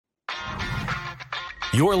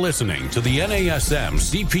You're listening to the NASM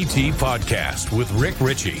CPT podcast with Rick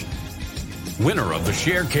Ritchie, winner of the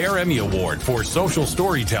Sharecare Emmy Award for Social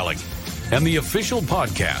Storytelling and the official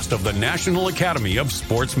podcast of the National Academy of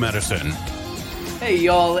Sports Medicine. Hey,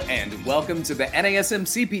 y'all, and welcome to the NASM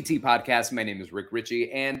CPT podcast. My name is Rick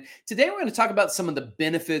Ritchie, and today we're going to talk about some of the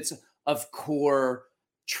benefits of core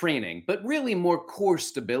training, but really more core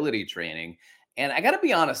stability training. And I got to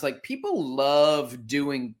be honest, like, people love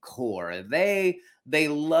doing core. They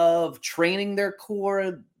love training their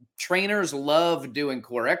core. Trainers love doing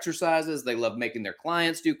core exercises. They love making their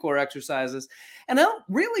clients do core exercises. And I don't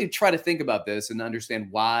really try to think about this and understand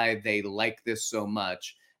why they like this so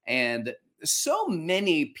much. And so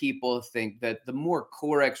many people think that the more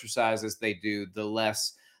core exercises they do, the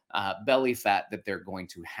less belly fat that they're going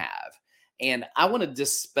to have. And I want to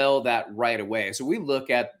dispel that right away. So we look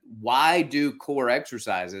at why do core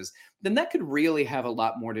exercises, then that could really have a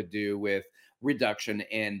lot more to do with reduction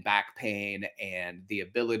in back pain and the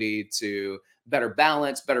ability to better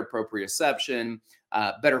balance, better proprioception,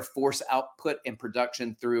 better force output and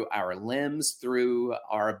production through our limbs, through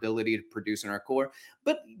our ability to produce in our core.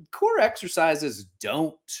 But core exercises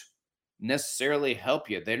don't necessarily help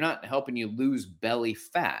you. They're not helping you lose belly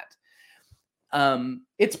fat.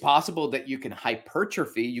 It's possible that you can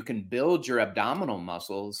hypertrophy, you can build your abdominal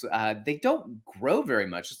muscles. They don't grow very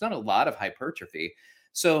much. It's not a lot of hypertrophy.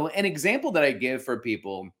 So an example that I give for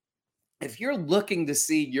people, if you're looking to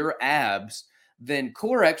see your abs, then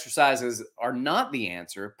core exercises are not the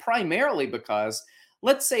answer, primarily because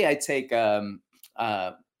let's say I take a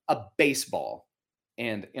baseball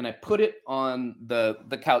and I put it on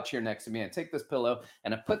the couch here next to me. I take this pillow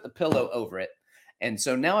and I put the pillow over it. And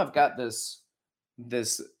so now I've got this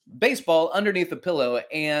baseball underneath the pillow,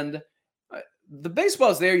 and the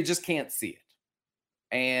baseball's there, you just can't see it.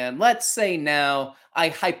 And let's say now I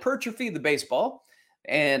hypertrophy the baseball,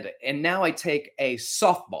 and now I take a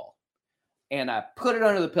softball and I put it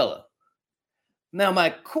under the pillow. Now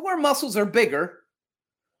my core muscles are bigger,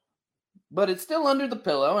 but it's still under the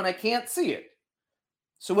pillow and I can't see it.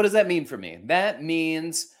 So what does that mean for me? That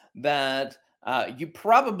means that you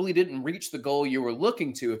probably didn't reach the goal you were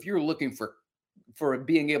looking to if you were looking for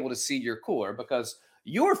being able to see your core, because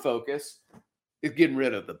your focus is getting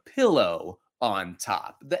rid of the pillow on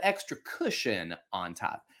top, the extra cushion on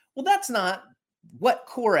top. Well, that's not what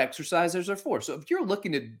core exercises are for. So if you're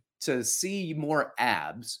looking to see more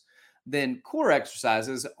abs, then core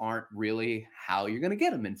exercises aren't really how you're going to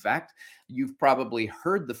get them. In fact, you've probably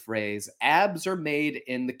heard the phrase, abs are made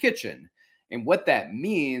in the kitchen. And what that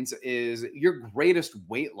means is your greatest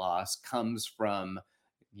weight loss comes from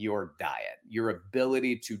your diet, your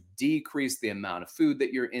ability to decrease the amount of food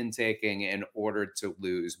that you're intaking in order to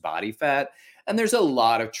lose body fat. And there's a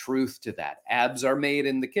lot of truth to that. Abs are made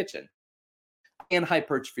in the kitchen. And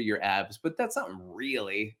hypertrophy your abs, but that's not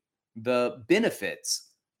really the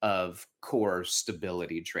benefits of core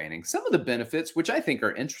stability training. Some of the benefits, which I think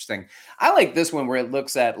are interesting, I like this one where it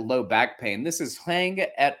looks at low back pain. This is Hang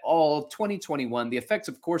et al. 2021, the effects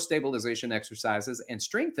of core stabilization exercises and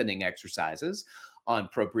strengthening exercises on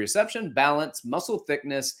proprioception, balance, muscle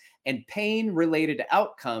thickness, and pain-related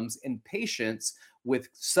outcomes in patients with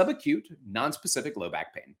subacute, nonspecific low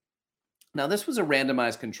back pain. Now, this was a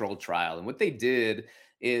randomized controlled trial, and what they did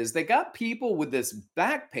is they got people with this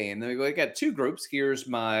back pain. They got two groups. Here's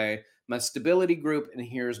my stability group, and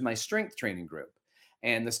here's my strength training group.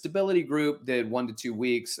 And the stability group did 1 to 2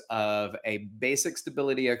 weeks of a basic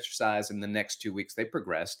stability exercise. And the next 2 weeks, they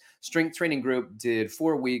progressed. Strength training group did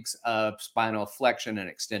 4 weeks of spinal flexion and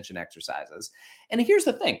extension exercises. And here's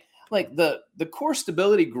the thing, like the core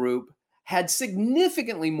stability group had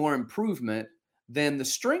significantly more improvement than the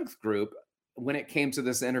strength group when it came to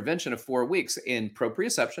this intervention of 4 weeks in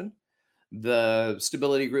proprioception. The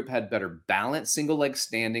stability group had better balance, single leg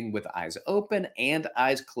standing with eyes open and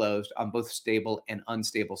eyes closed on both stable and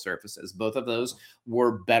unstable surfaces. Both of those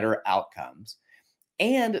were better outcomes.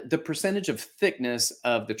 And the percentage of thickness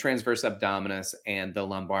of the transverse abdominis and the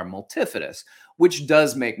lumbar multifidus, which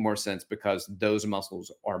does make more sense because those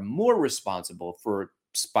muscles are more responsible for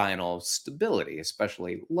spinal stability,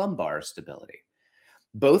 especially lumbar stability.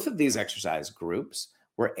 Both of these exercise groups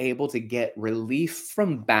were able to get relief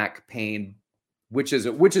from back pain, which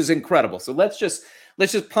is incredible. So let's just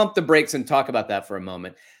pump the brakes and talk about that for a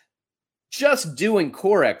moment. Just doing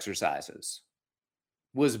core exercises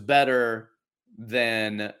was better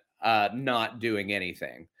than not doing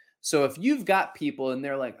anything. So if you've got people and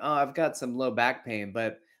they're like, oh, I've got some low back pain,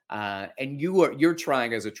 but and you're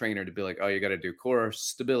trying as a trainer to be like, oh, you got to do core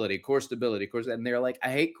stability, and they're like,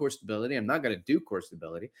 I hate core stability. I'm not going to do core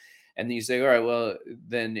stability. And then you say, all right, well,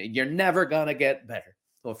 then you're never going to get better.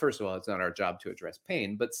 Well, first of all, it's not our job to address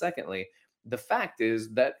pain. But secondly, the fact is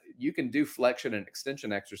that you can do flexion and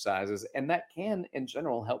extension exercises, and that can, in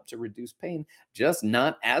general, help to reduce pain, just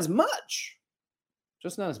not as much.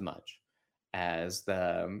 Just not as much as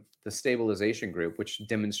the stabilization group, which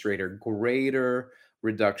demonstrated greater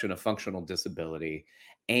reduction of functional disability.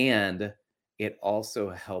 And it also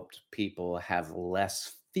helped people have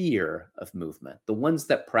less fear of movement. The ones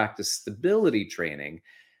that practice stability training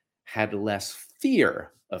had less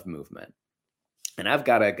fear of movement. And I've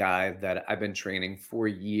got a guy that I've been training for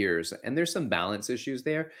years, and there's some balance issues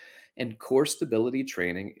there. And core stability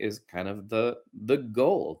training is kind of the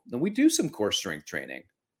goal. And we do some core strength training.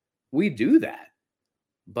 We do that.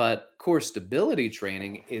 But core stability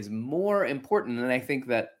training is more important. And I think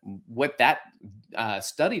that what that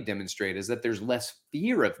study demonstrated is that there's less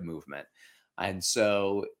fear of movement. And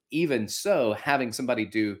so, even so, having somebody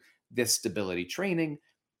do this stability training,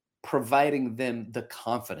 providing them the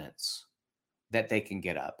confidence that they can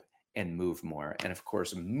get up and move more. And of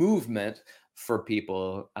course, movement for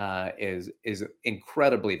people is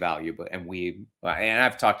incredibly valuable. And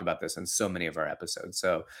I've talked about this in so many of our episodes.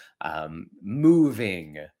 So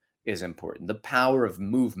moving is important. The power of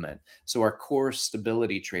movement. So our core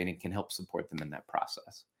stability training can help support them in that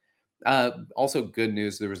process. Also, good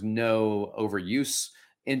news: there was no overuse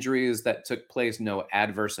injuries that took place, no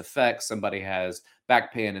adverse effects. Somebody has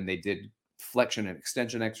back pain and they did flexion and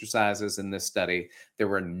extension exercises in this study. There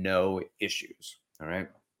were no issues. All right.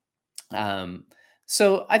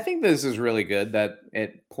 So I think this is really good that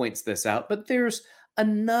it points this out, but there's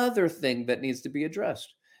another thing that needs to be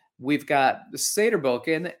addressed. We've got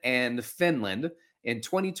Saterboken and Finland in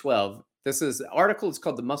 2012. This is article. It's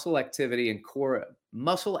called the muscle activity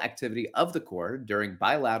of the core during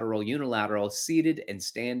bilateral, unilateral, seated, and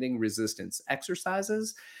standing resistance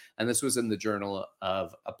exercises. And this was in the Journal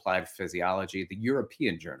of Applied Physiology, the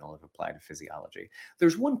European Journal of Applied Physiology.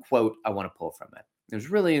 There's one quote I want to pull from it. There's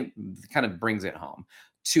really kind of brings it home.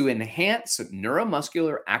 To enhance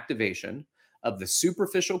neuromuscular activation of the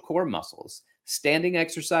superficial core muscles, standing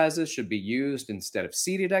exercises should be used instead of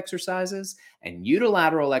seated exercises, and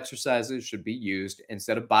unilateral exercises should be used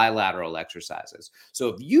instead of bilateral exercises. So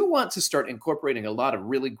if you want to start incorporating a lot of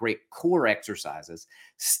really great core exercises,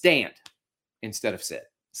 stand instead of sit.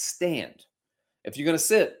 Stand. If you're going to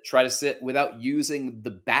sit, try to sit without using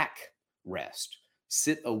the back rest.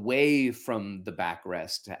 Sit away from the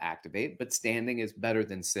backrest to activate, but standing is better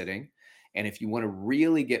than sitting. And if you want to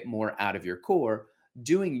really get more out of your core,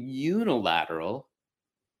 doing unilateral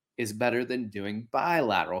is better than doing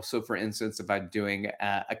bilateral. So for instance, if I'm doing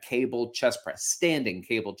a cable chest press, standing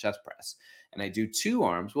cable chest press, and I do 2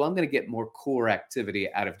 arms, well, I'm going to get more core activity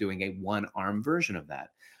out of doing a 1-arm version of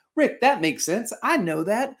that. Rick, that makes sense. I know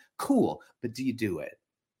that. Cool. But do you do it?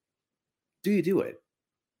 Do you do it?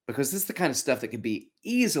 Because this is the kind of stuff that can be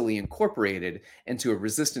easily incorporated into a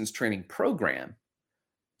resistance training program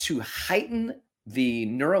to heighten the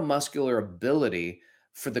neuromuscular ability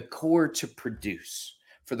for the core to produce,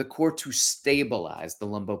 for the core to stabilize the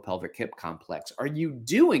lumbopelvic hip complex. Are you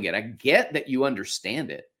doing it? I get that you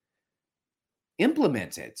understand it.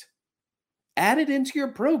 Implement it. Add it into your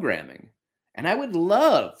programming. And I would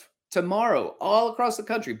love tomorrow, all across the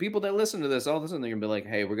country, people that listen to this, all of a sudden they're going to be like,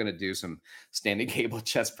 hey, we're going to do some standing cable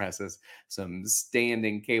chest presses, some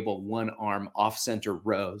standing cable 1-arm off-center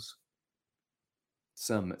rows,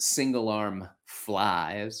 some single-arm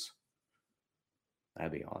flies.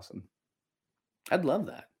 That'd be awesome. I'd love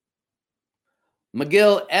that.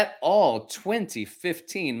 McGill et al.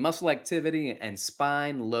 2015, muscle activity and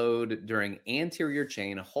spine load during anterior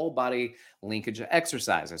chain whole body linkage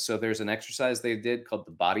exercises. So there's an exercise they did called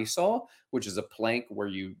the body saw, which is a plank where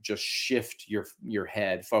you just shift your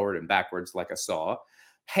head forward and backwards like a saw.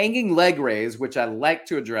 Hanging leg raise, which I like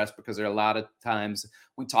to address because there are a lot of times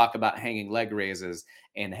we talk about hanging leg raises,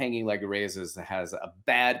 and hanging leg raises has a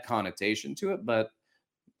bad connotation to it, but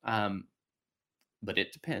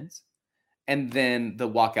it depends. And then the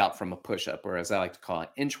walk out from a push-up, or as I like to call it,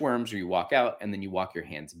 inchworms, where you walk out and then you walk your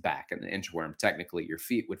hands back. And the inchworm, technically your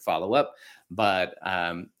feet would follow up, but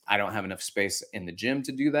I don't have enough space in the gym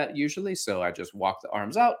to do that usually. So I just walk the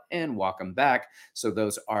arms out and walk them back. So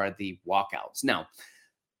those are the walkouts. Now,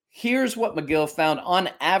 here's what McGill found. On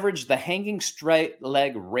average, the hanging straight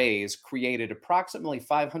leg raise created approximately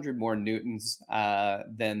 500 more newtons of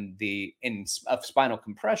spinal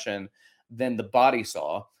compression than the body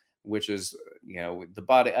saw, which is, the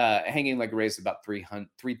body hanging leg raise is about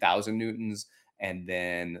 3,000 newtons. And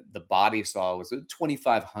then the body saw was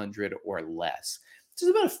 2,500 or less. So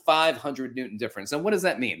it's about a 500 Newton difference. And what does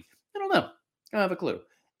that mean? I don't know. I don't have a clue,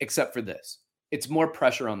 except for this. It's more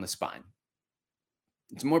pressure on the spine.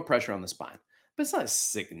 It's more pressure on the spine, but it's not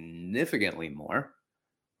significantly more,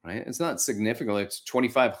 right? It's not significantly. It's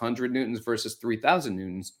 2,500 newtons versus 3,000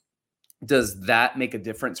 newtons. Does that make a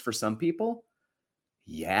difference for some people?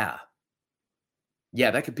 Yeah.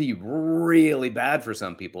 Yeah, that could be really bad for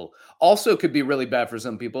some people. Also, could be really bad for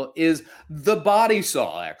some people is the body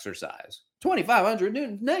saw exercise. 2,500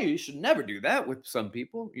 newtons. No, you should never do that with some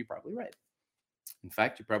people. You're probably right. In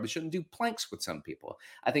fact, you probably shouldn't do planks with some people.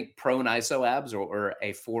 I think prone iso abs or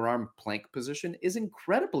a forearm plank position is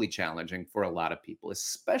incredibly challenging for a lot of people,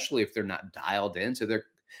 especially if they're not dialed into their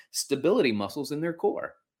stability muscles in their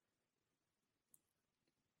core.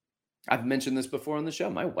 I've mentioned this before on the show.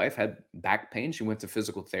 My wife had back pain. She went to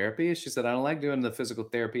physical therapy. She said, I don't like doing the physical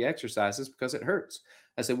therapy exercises because it hurts.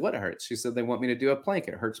 I said, what hurts? She said, they want me to do a plank.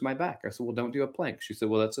 It hurts my back. I said, well, don't do a plank. She said,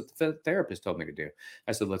 well, that's what the therapist told me to do.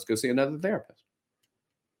 I said, let's go see another therapist.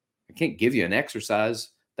 I can't give you an exercise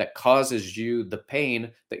that causes you the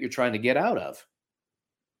pain that you're trying to get out of,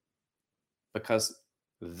 because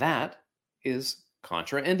that is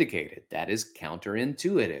contraindicated. That is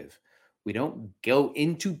counterintuitive. We don't go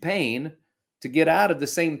into pain to get out of the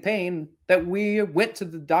same pain that we went to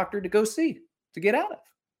the doctor to go see to get out of.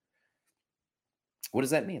 What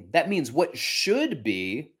does that mean? That means what should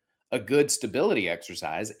be a good stability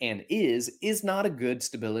exercise and is not a good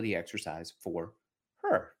stability exercise for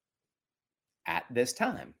her at this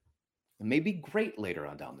time. It may be great later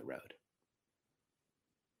on down the road.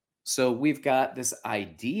 So we've got this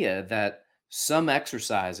idea that some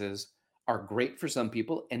exercises are great for some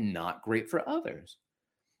people and not great for others.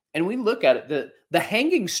 And we look at it, the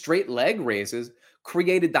hanging straight leg raises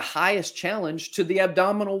created the highest challenge to the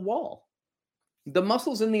abdominal wall. The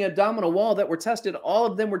muscles in the abdominal wall that were tested, all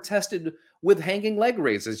of them were tested with hanging leg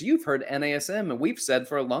raises. You've heard NASM, and we've said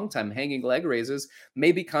for a long time, hanging leg raises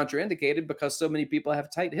may be contraindicated because so many people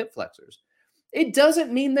have tight hip flexors. It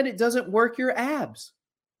doesn't mean that it doesn't work your abs.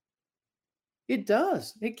 It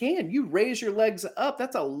does. It can. You raise your legs up.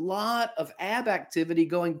 That's a lot of ab activity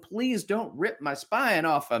going, please don't rip my spine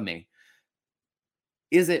off of me.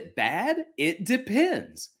 Is it bad? It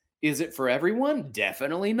depends. Is it for everyone?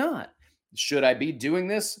 Definitely not. Should I be doing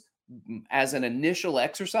this as an initial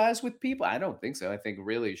exercise with people? I don't think so. I think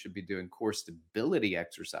really you should be doing core stability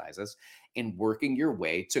exercises and working your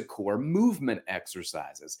way to core movement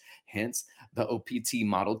exercises. Hence the OPT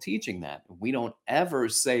model teaching that. We don't ever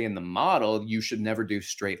say in the model you should never do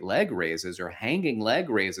straight leg raises or hanging leg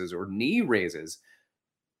raises or knee raises.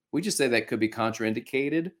 We just say that could be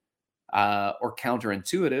contraindicated or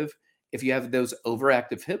counterintuitive if you have those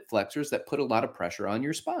overactive hip flexors that put a lot of pressure on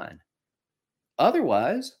your spine.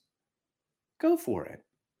 Otherwise, go for it.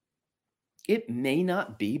 It may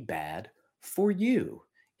not be bad for you.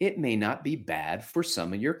 It may not be bad for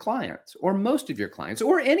some of your clients or most of your clients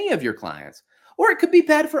or any of your clients, or it could be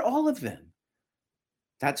bad for all of them.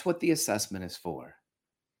 That's what the assessment is for.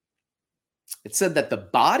 It said that the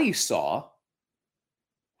body saw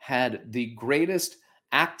had the greatest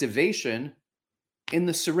activation in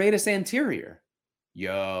the serratus anterior.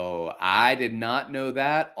 Yo, I did not know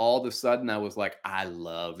that. All of a sudden, I was like, I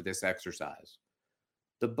love this exercise.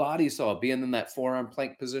 The body saw being in that forearm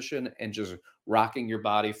plank position and just rocking your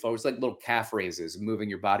body forward. It's like little calf raises, moving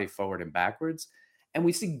your body forward and backwards. And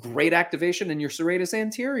we see great activation in your serratus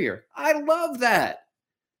anterior. I love that.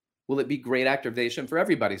 Will it be great activation for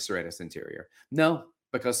everybody's serratus anterior? No,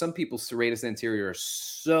 because some people's serratus anterior are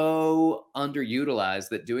so underutilized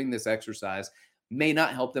that doing this exercise may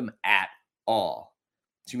not help them at all.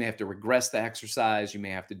 So you may have to regress the exercise. You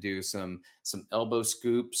may have to do some elbow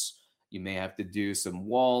scoops. You may have to do some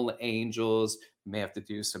wall angels. You may have to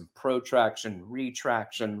do some protraction,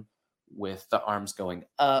 retraction with the arms going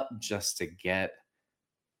up just to get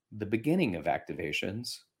the beginning of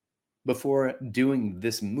activations before doing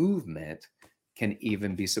this movement can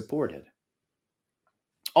even be supported.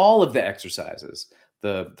 All of the exercises,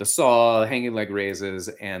 the saw, hanging leg raises,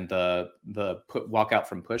 and the walkout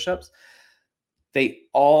from push-ups, they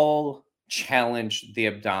all challenge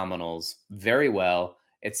the abdominals very well.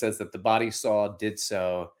 It says that the body saw did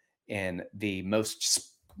so in the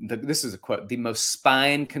most, this is a quote, the most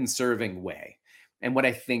spine conserving way. And what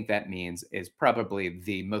I think that means is probably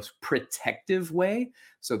the most protective way.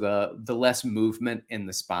 So the less movement in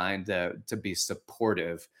the spine to be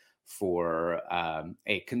supportive for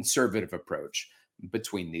a conservative approach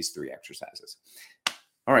between these three exercises.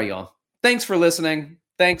 All right, y'all. Thanks for listening.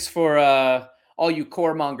 Thanks for all you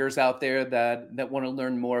core mongers out there that want to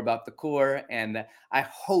learn more about the core. And I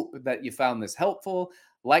hope that you found this helpful.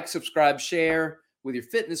 Like, subscribe, share. with your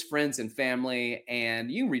fitness friends and family.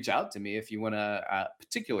 And you can reach out to me if you want a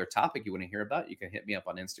particular topic you want to hear about. You can hit me up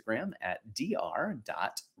on Instagram at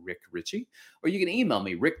dr.rickritchie, or you can email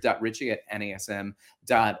me,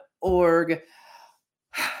 rick.ritchie@nasm.org.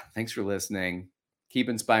 Thanks for listening. Keep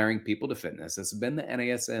inspiring people to fitness. This has been the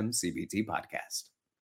NASM CBT podcast.